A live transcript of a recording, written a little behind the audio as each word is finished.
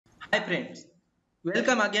Hi friends,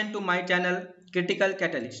 welcome again to my channel Critical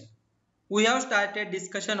Catalyst. We have started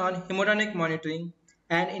discussion on hemodynamic monitoring,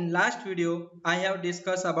 and in last video I have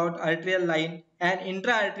discussed about arterial line and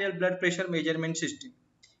intra-arterial blood pressure measurement system.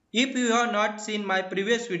 If you have not seen my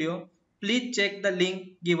previous video, please check the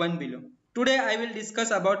link given below. Today I will discuss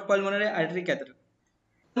about pulmonary artery catheter.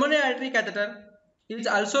 Pulmonary artery catheter is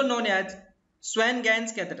also known as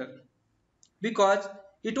Swan-Ganz catheter because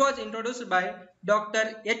it was introduced by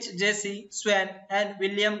Dr. H.J.C. Swan and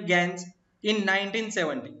William Ganz in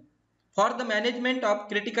 1970 for the management of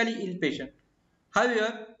critically ill patients.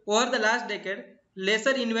 However, over the last decade,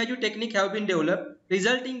 lesser invasive techniques have been developed,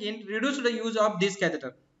 resulting in reduced use of this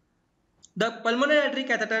catheter. The pulmonary artery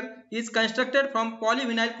catheter is constructed from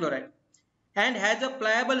polyvinyl chloride and has a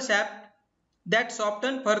pliable shaft that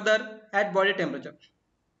softens further at body temperature.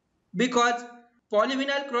 Because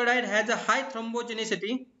polyvinyl chloride has a high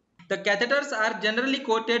thrombogenicity, the catheters are generally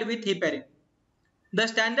coated with heparin. The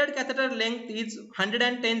standard catheter length is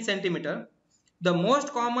 110 cm. The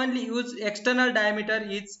most commonly used external diameter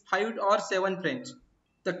is 5 or 7 French.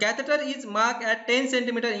 The catheter is marked at 10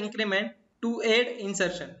 cm increment to aid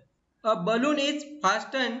insertion. A balloon is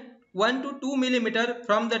fastened 1 to 2 mm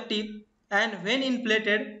from the tip, and when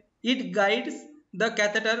inflated, it guides the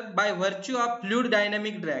catheter by virtue of fluid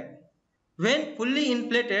dynamic drag. When fully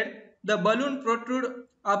inflated, the balloon protrudes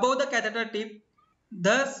above the catheter tip,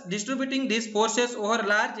 thus distributing these forces over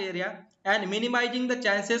large area and minimizing the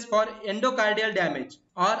chances for endocardial damage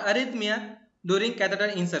or arrhythmia during catheter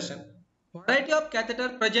insertion. Variety of catheter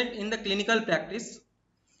present in the clinical practice.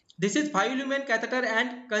 This is 5-lumen catheter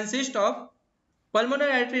and consists of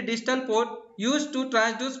pulmonary artery distal port used to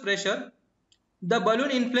transduce pressure, the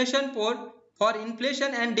balloon inflation port for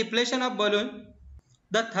inflation and deflation of balloon.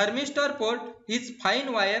 The thermistor port is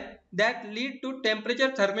fine wire that lead to temperature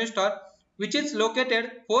thermistor, which is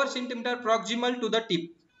located 4 cm proximal to the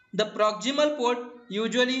tip. The proximal port,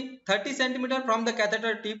 usually 30 cm from the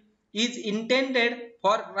catheter tip, is intended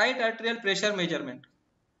for right arterial pressure measurement.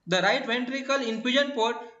 The right ventricle infusion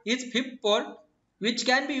port is 5th port, which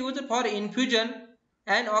can be used for infusion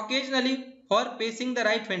and occasionally for pacing the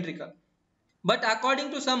right ventricle. But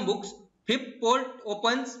according to some books, 5th port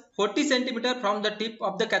opens 40 cm from the tip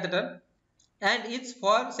of the catheter and is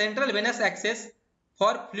for central venous access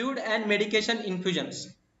for fluid and medication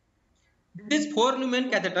infusions. This is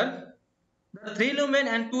 4-lumen catheter. The 3-lumen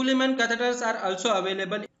and 2-lumen catheters are also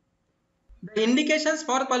available. The indications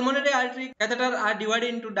for pulmonary artery catheter are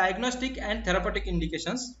divided into diagnostic and therapeutic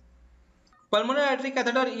indications. Pulmonary artery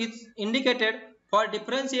catheter is indicated for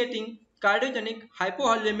differentiating cardiogenic,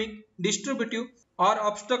 hypovolemic, distributive or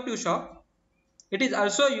obstructive shock. It is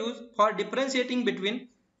also used for differentiating between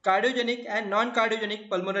cardiogenic and non-cardiogenic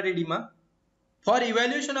pulmonary edema, for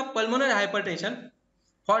evaluation of pulmonary hypertension,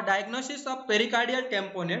 for diagnosis of pericardial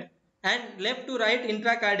tamponade and left to right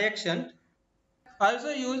intracardiac shunt. Also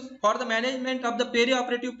used for the management of the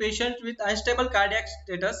perioperative patient with unstable cardiac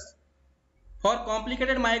status, for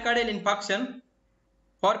complicated myocardial infarction,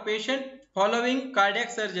 for patient following cardiac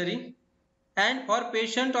surgery, and for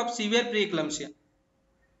patient of severe preeclampsia.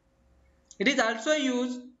 It is also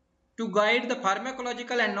used to guide the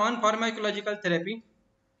pharmacological and non-pharmacological therapy,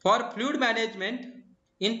 for fluid management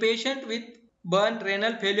in patient with burn,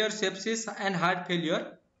 renal failure, sepsis and heart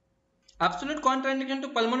failure. Absolute contraindication to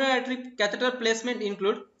pulmonary artery catheter placement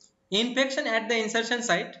include infection at the insertion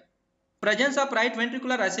site, presence of right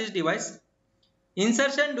ventricular assist device,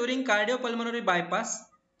 insertion during cardiopulmonary bypass,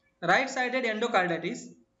 right-sided endocarditis,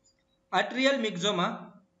 arterial myxoma,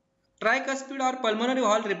 tricuspid or pulmonary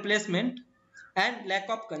valve replacement, and lack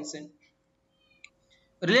of consent.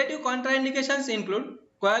 Relative contraindications include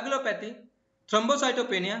coagulopathy,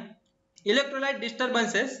 thrombocytopenia, electrolyte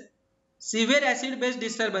disturbances, severe acid-base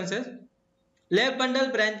disturbances, left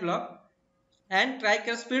bundle branch block, and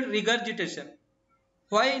tricuspid regurgitation.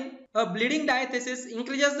 While a bleeding diathesis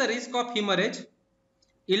increases the risk of hemorrhage,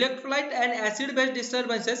 electrolyte and acid-base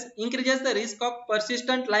disturbances increases the risk of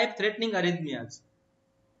persistent life-threatening arrhythmias.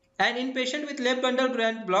 And in patient with left bundle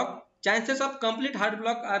branch block, chances of complete heart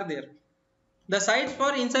block are there. The sites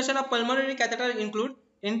for insertion of pulmonary catheter include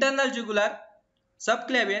internal jugular,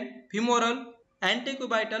 subclavian, femoral,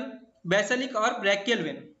 antecubital, basilic or brachial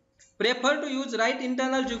vein. Prefer to use right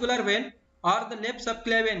internal jugular vein or the left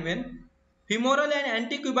subclavian vein. Femoral and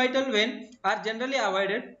antecubital vein are generally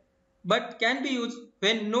avoided but can be used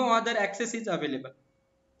when no other access is available.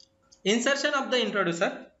 Insertion of the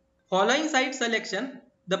introducer. Following site selection,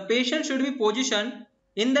 the patient should be positioned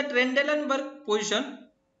in the Trendelenburg position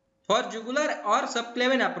for jugular or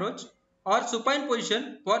subclavian approach or supine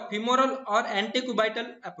position for femoral or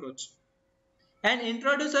antecubital approach. An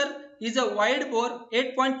introducer is a wide bore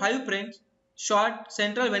 8.5 French short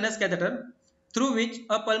central venous catheter through which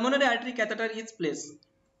a pulmonary artery catheter is placed.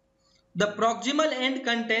 The proximal end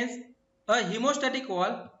contains a hemostatic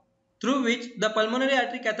wall through which the pulmonary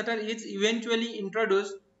artery catheter is eventually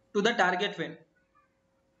introduced to the target vein.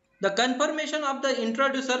 The confirmation of the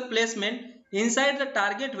introducer placement inside the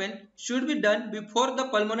target vein should be done before the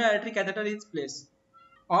pulmonary artery catheter is placed.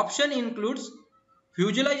 Option includes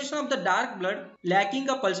visualization of the dark blood lacking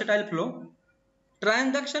a pulsatile flow,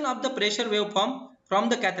 transduction of the pressure waveform from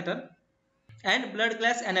the catheter, and blood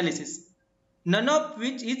gas analysis, none of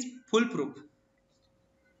which is foolproof.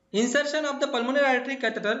 Insertion of the pulmonary artery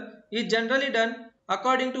catheter is generally done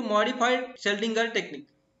according to modified Seldinger technique.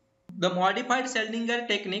 The modified Seldinger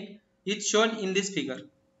technique is shown in this figure.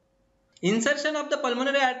 Insertion of the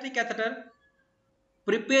pulmonary artery catheter.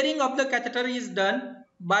 Preparing of the catheter is done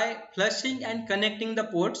by flushing and connecting the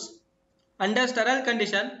ports. Under sterile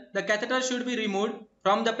condition, the catheter should be removed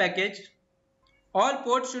from the package. All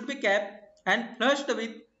ports should be capped and flushed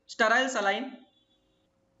with sterile saline.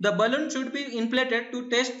 The balloon should be inflated to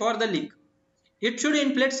test for the leak. It should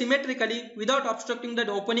inflate symmetrically without obstructing the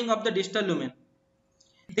opening of the distal lumen.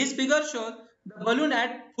 This figure shows the balloon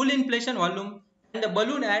at full inflation volume and the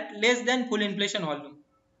balloon at less than full inflation volume.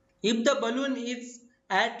 If the balloon is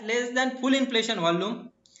at less than full inflation volume,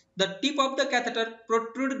 the tip of the catheter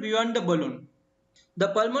protrudes beyond the balloon. The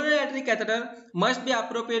pulmonary artery catheter must be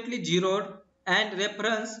appropriately zeroed and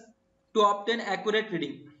referenced to obtain accurate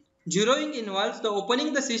reading. Zeroing involves the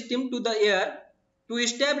opening the system to the air to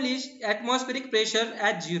establish atmospheric pressure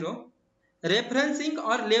at zero. Referencing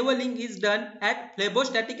or leveling is done at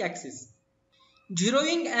phlebostatic axis.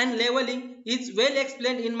 Zeroing and leveling is well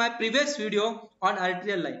explained in my previous video on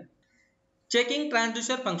arterial line. Checking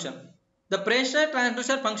transducer function. The pressure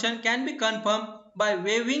transducer function can be confirmed by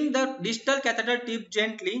waving the distal catheter tip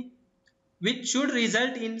gently, which should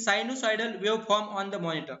result in sinusoidal waveform on the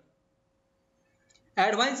monitor.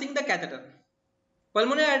 Advancing the catheter.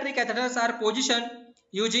 Pulmonary artery catheters are positioned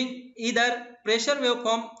using either pressure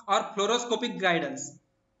waveform or fluoroscopic guidance.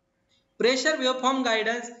 Pressure waveform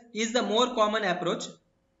guidance is the more common approach.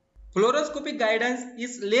 Fluoroscopic guidance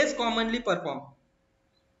is less commonly performed.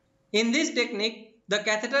 In this technique, the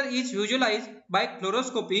catheter is visualized by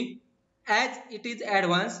fluoroscopy as it is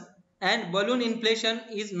advanced and balloon inflation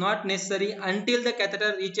is not necessary until the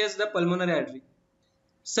catheter reaches the pulmonary artery.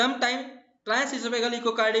 Sometimes transesophageal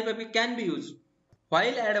echocardiography can be used.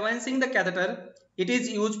 While advancing the catheter, it is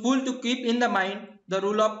useful to keep in the mind the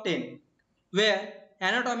rule of 10, where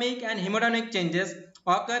anatomic and hemodynamic changes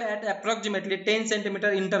occur at approximately 10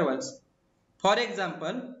 cm intervals. For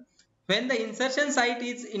example, when the insertion site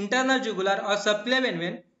is internal jugular or subclavian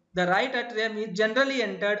vein, the right atrium is generally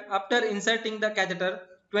entered after inserting the catheter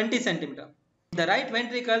 20 cm. The right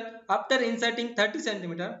ventricle after inserting 30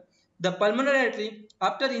 cm, the pulmonary artery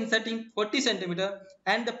after inserting 40 cm,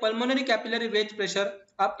 and the pulmonary capillary wedge pressure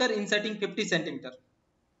after inserting 50 cm.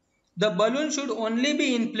 The balloon should only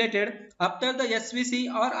be inflated after the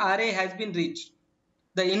SVC or RA has been reached.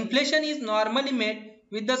 The inflation is normally made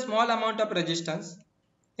with a small amount of resistance.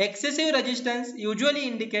 Excessive resistance usually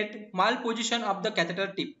indicates malposition of the catheter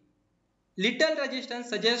tip. Little resistance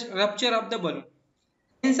suggests rupture of the balloon.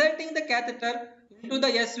 Inserting the catheter into the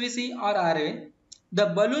SVC or RA, the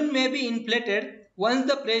balloon may be inflated once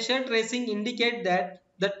the pressure tracing indicates that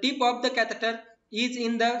the tip of the catheter is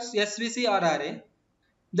in the SVC or RA.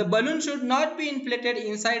 The balloon should not be inflated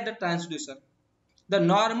inside the transducer. The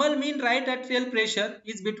normal mean right atrial pressure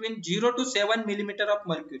is between 0 to 7 mm of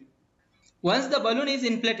mercury. Once the balloon is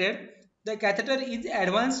inflated, the catheter is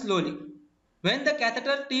advanced slowly. When the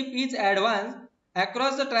catheter tip is advanced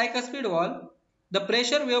across the tricuspid wall, the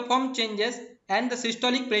pressure waveform changes and the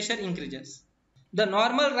systolic pressure increases. The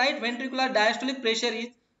normal right ventricular diastolic pressure is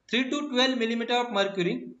 3 to 12 mm of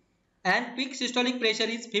mercury and peak systolic pressure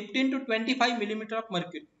is 15 to 25 mm of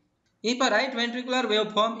mercury. If a right ventricular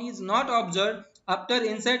waveform is not observed after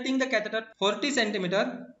inserting the catheter 40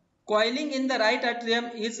 cm, coiling in the right atrium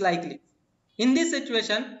is likely. In this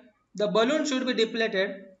situation, the balloon should be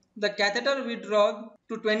deflated, the catheter withdrawn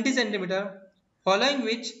to 20 cm, following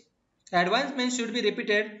which advancement should be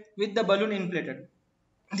repeated with the balloon inflated.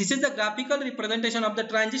 This is the graphical representation of the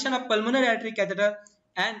transition of pulmonary artery catheter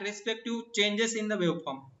and respective changes in the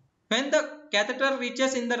waveform. When the catheter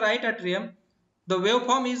reaches in the right atrium, the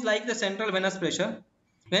waveform is like the central venous pressure.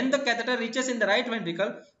 When the catheter reaches in the right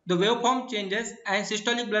ventricle, the waveform changes and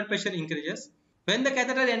systolic blood pressure increases. When the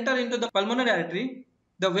catheter enters into the pulmonary artery,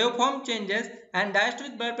 the waveform changes and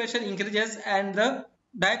diastolic blood pressure increases and the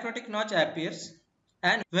diacritic notch appears.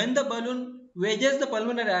 And when the balloon wedges the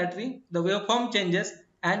pulmonary artery, the waveform changes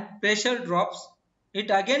and pressure drops. It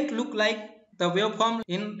again look like the waveform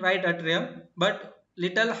in right atrium but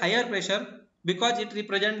little higher pressure because it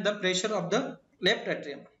represents the pressure of the left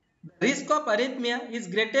atrium. The risk of arrhythmia is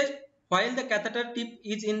greatest while the catheter tip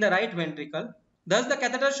is in the right ventricle. Thus, the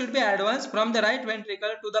catheter should be advanced from the right ventricle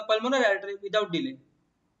to the pulmonary artery without delay.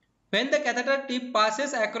 When the catheter tip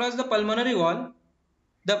passes across the pulmonary wall,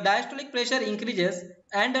 the diastolic pressure increases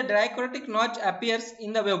and a dichrotic notch appears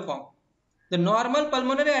in the waveform. The normal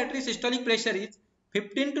pulmonary artery systolic pressure is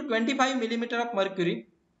 15 to 25 mm of mercury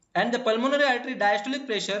and the pulmonary artery diastolic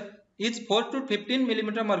pressure is 4 to 15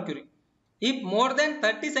 mm mercury. If more than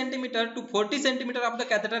 30 cm to 40 cm of the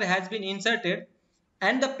catheter has been inserted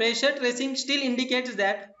and the pressure tracing still indicates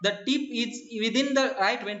that the tip is within the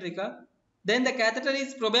right ventricle, then the catheter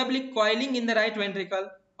is probably coiling in the right ventricle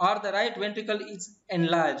or the right ventricle is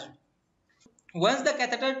enlarged. Once the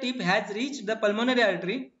catheter tip has reached the pulmonary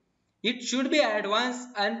artery, it should be advanced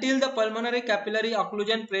until the pulmonary capillary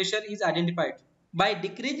occlusion pressure is identified by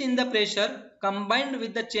decrease in the pressure combined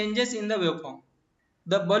with the changes in the waveform.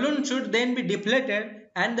 The balloon should then be deflated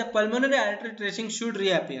and the pulmonary artery tracing should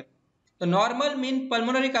reappear. The normal mean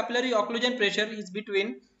pulmonary capillary occlusion pressure is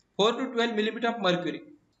between 4 to 12 mm of mercury.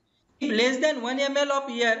 If less than 1 ml of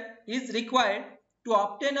air is required to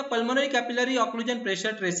obtain a pulmonary capillary occlusion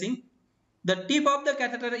pressure tracing, the tip of the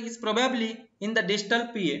catheter is probably in the distal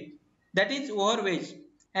PA, that is overwedged,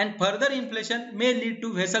 and further inflation may lead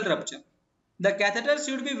to vessel rupture. The catheter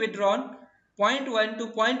should be withdrawn 0.1 to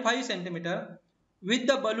 0.5 cm with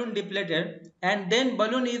the balloon deflated and then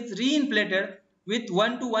balloon is re-inflated with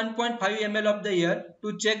 1 to 1.5 ml of the air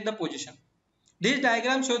to check the position. This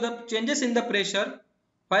diagram shows the changes in the pressure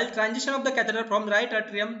while transition of the catheter from right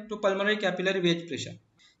atrium to pulmonary capillary wedge pressure.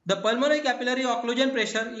 The pulmonary capillary occlusion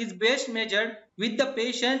pressure is best measured with the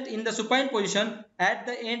patient in the supine position at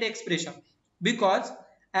the end expiration, because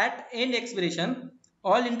at end expiration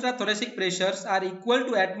all intrathoracic pressures are equal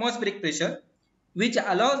to atmospheric pressure, which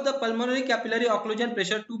allows the pulmonary capillary occlusion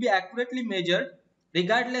pressure to be accurately measured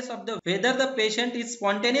regardless of whether the patient is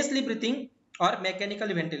spontaneously breathing or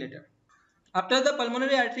mechanically ventilated. After the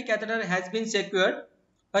pulmonary artery catheter has been secured,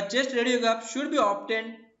 a chest radiograph should be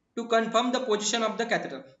obtained to confirm the position of the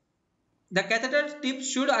catheter. The catheter tip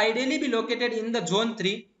should ideally be located in the zone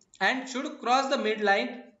 3 and should cross the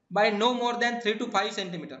midline by no more than 3 to 5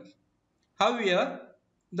 cm. However,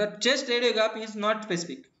 the chest radiograph is not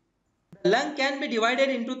specific. The lung can be divided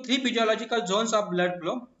into 3 physiological zones of blood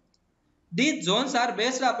flow. These zones are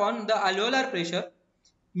based upon the alveolar pressure,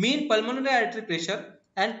 mean pulmonary artery pressure,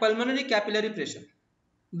 and pulmonary capillary pressure.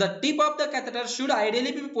 The tip of the catheter should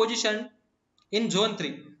ideally be positioned in zone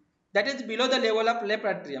 3, that is below the level of left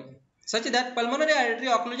atrium, such that pulmonary artery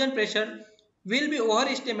occlusion pressure will be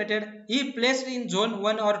overestimated if placed in zone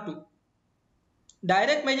 1 or 2.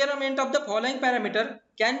 Direct measurement of the following parameter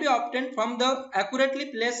can be obtained from the accurately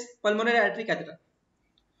placed pulmonary artery catheter,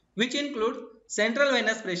 which include central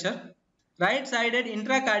venous pressure, right-sided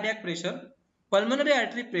intracardiac pressure, pulmonary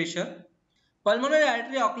artery pressure, pulmonary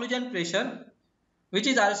artery occlusion pressure, which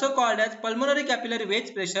is also called as pulmonary capillary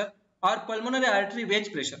wedge pressure or pulmonary artery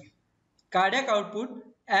wedge pressure, cardiac output,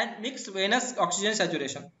 and mixed venous oxygen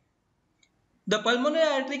saturation. The pulmonary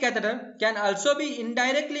artery catheter can also be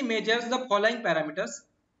indirectly measures the following parameters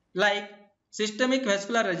like systemic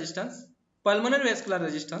vascular resistance, pulmonary vascular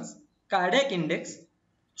resistance, cardiac index,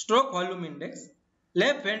 stroke volume index,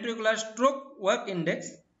 left ventricular stroke work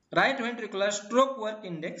index, right ventricular stroke work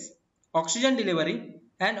index, oxygen delivery,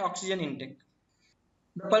 and oxygen intake.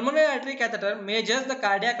 The pulmonary artery catheter measures the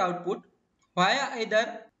cardiac output via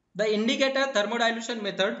either the indicator thermodilution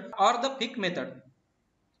method or the Fick method.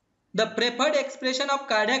 The preferred expression of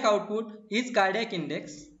cardiac output is cardiac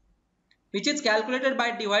index, which is calculated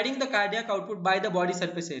by dividing the cardiac output by the body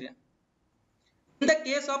surface area. In the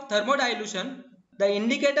case of thermodilution, the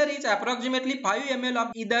indicator is approximately 5 ml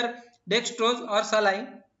of either dextrose or saline,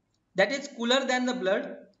 that is cooler than the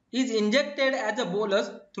blood, is injected as a bolus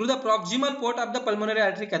through the proximal port of the pulmonary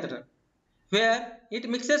artery catheter, where it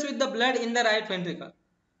mixes with the blood in the right ventricle.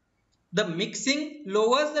 The mixing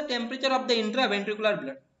lowers the temperature of the intraventricular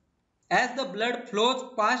blood. As the blood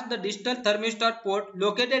flows past the distal thermistor port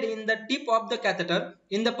located in the tip of the catheter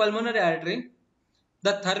in the pulmonary artery,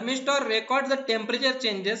 the thermistor records the temperature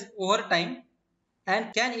changes over time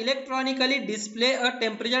and can electronically display a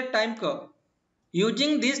temperature time curve.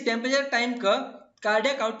 Using this temperature time curve,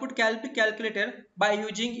 cardiac output can be calculated by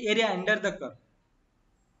using area under the curve.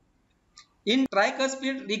 In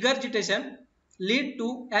tricuspid regurgitation lead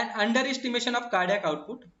to an underestimation of cardiac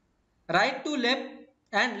output. Right to left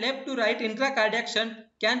and left to right intracardiac shunt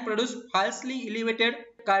can produce falsely elevated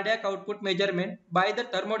cardiac output measurement by the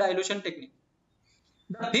thermodilution technique.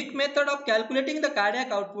 The Fick method of calculating the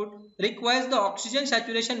cardiac output requires the oxygen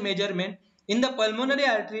saturation measurement in the pulmonary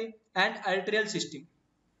artery and arterial system.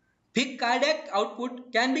 Peak cardiac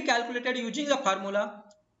output can be calculated using the formula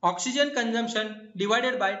oxygen consumption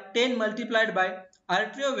divided by 10 multiplied by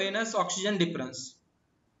arteriovenous oxygen difference.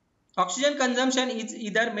 Oxygen consumption is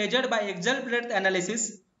either measured by exhaled breath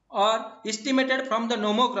analysis or estimated from the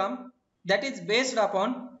nomogram, that is based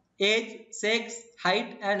upon age, sex,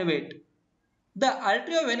 height and weight. The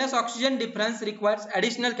arteriovenous oxygen difference requires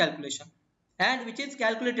additional calculation and which is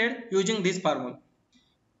calculated using this formula.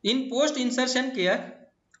 In post-insertion care,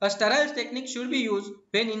 a sterile technique should be used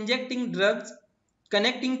when injecting drugs,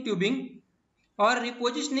 connecting tubing or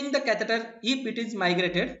repositioning the catheter if it is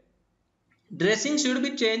migrated. Dressing should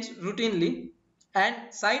be changed routinely and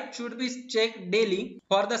site should be checked daily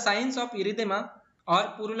for the signs of erythema or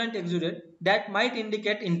purulent exudate that might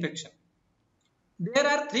indicate infection. There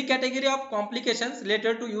are three categories of complications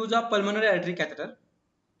related to use of pulmonary artery catheter.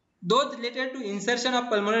 Those related to insertion of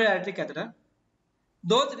pulmonary artery catheter,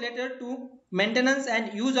 those related to maintenance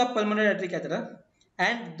and use of pulmonary artery catheter,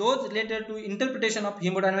 and those related to interpretation of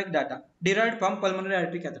hemodynamic data derived from pulmonary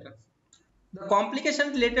artery catheter. The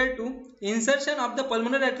complications related to insertion of the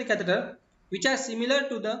pulmonary artery catheter, which are similar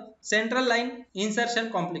to the central line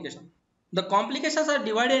insertion complication. The complications are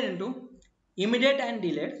divided into immediate and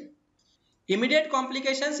delayed. Immediate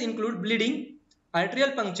complications include bleeding,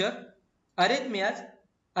 arterial puncture, arrhythmias.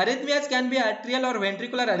 Arrhythmias can be atrial or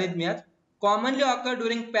ventricular arrhythmias, commonly occur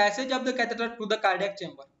during passage of the catheter to the cardiac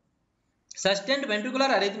chamber. Sustained ventricular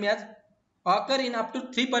arrhythmias occur in up to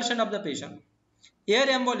 3% of the patient. Air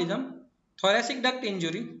embolism, thoracic duct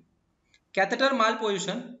injury, catheter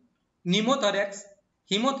malposition, pneumothorax,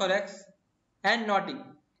 hemothorax and knotting.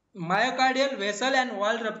 Myocardial vessel and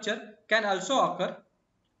wall rupture can also occur.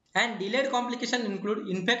 And delayed complications include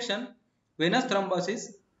infection, venous thrombosis,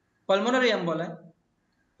 pulmonary emboli,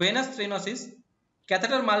 venous stenosis,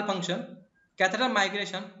 catheter malfunction, catheter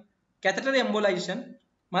migration, catheter embolization,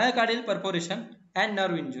 myocardial perforation and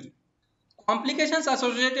nerve injury. Complications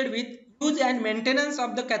associated with use and maintenance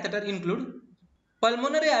of the catheter include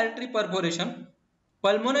pulmonary artery perforation,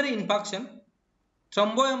 pulmonary infarction,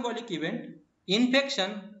 thromboembolic event,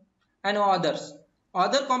 infection and others.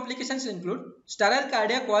 Other complications include sterile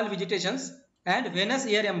cardiac wall vegetations and venous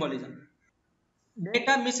air embolism.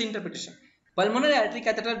 Data misinterpretation. Pulmonary artery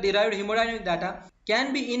catheter derived hemodynamic data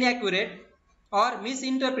can be inaccurate or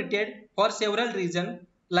misinterpreted for several reasons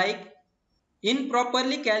like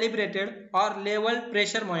improperly calibrated or leveled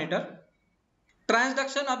pressure monitor,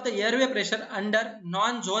 transduction of the airway pressure under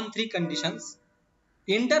non-zone 3 conditions,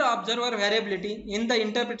 inter-observer variability in the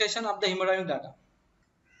interpretation of the hemodynamic data.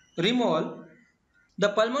 Removal. The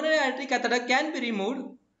pulmonary artery catheter can be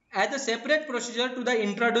removed as a separate procedure to the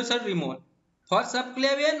introducer removal. For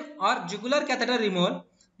subclavian or jugular catheter removal,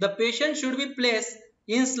 the patient should be placed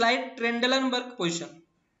in slight Trendelenburg position.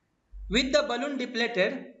 With the balloon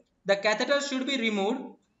depleted, the catheter should be removed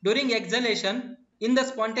during exhalation in the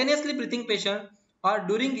spontaneously breathing patient or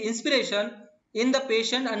during inspiration in the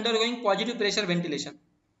patient undergoing positive pressure ventilation.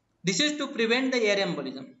 This is to prevent the air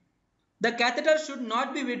embolism. The catheter should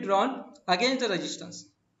not be withdrawn against the resistance.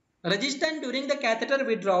 Resistance during the catheter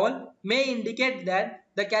withdrawal may indicate that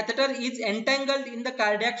the catheter is entangled in the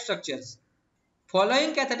cardiac structures.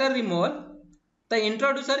 Following catheter removal, the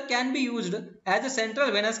introducer can be used as a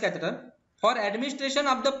central venous catheter for administration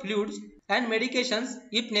of the fluids and medications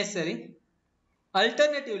if necessary.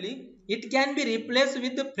 Alternatively, it can be replaced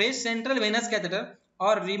with the fresh central venous catheter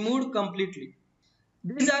or removed completely.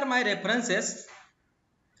 These are my references.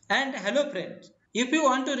 And hello friends, if you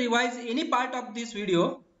want to revise any part of this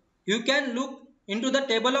video, you can look into the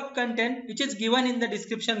table of content which is given in the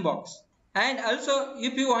description box. And also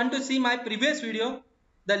if you want to see my previous video,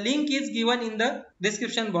 the link is given in the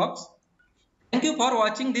description box. Thank you for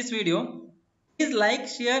watching this video. Please like,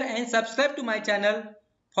 share and subscribe to my channel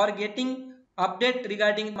for getting update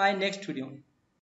regarding my next video.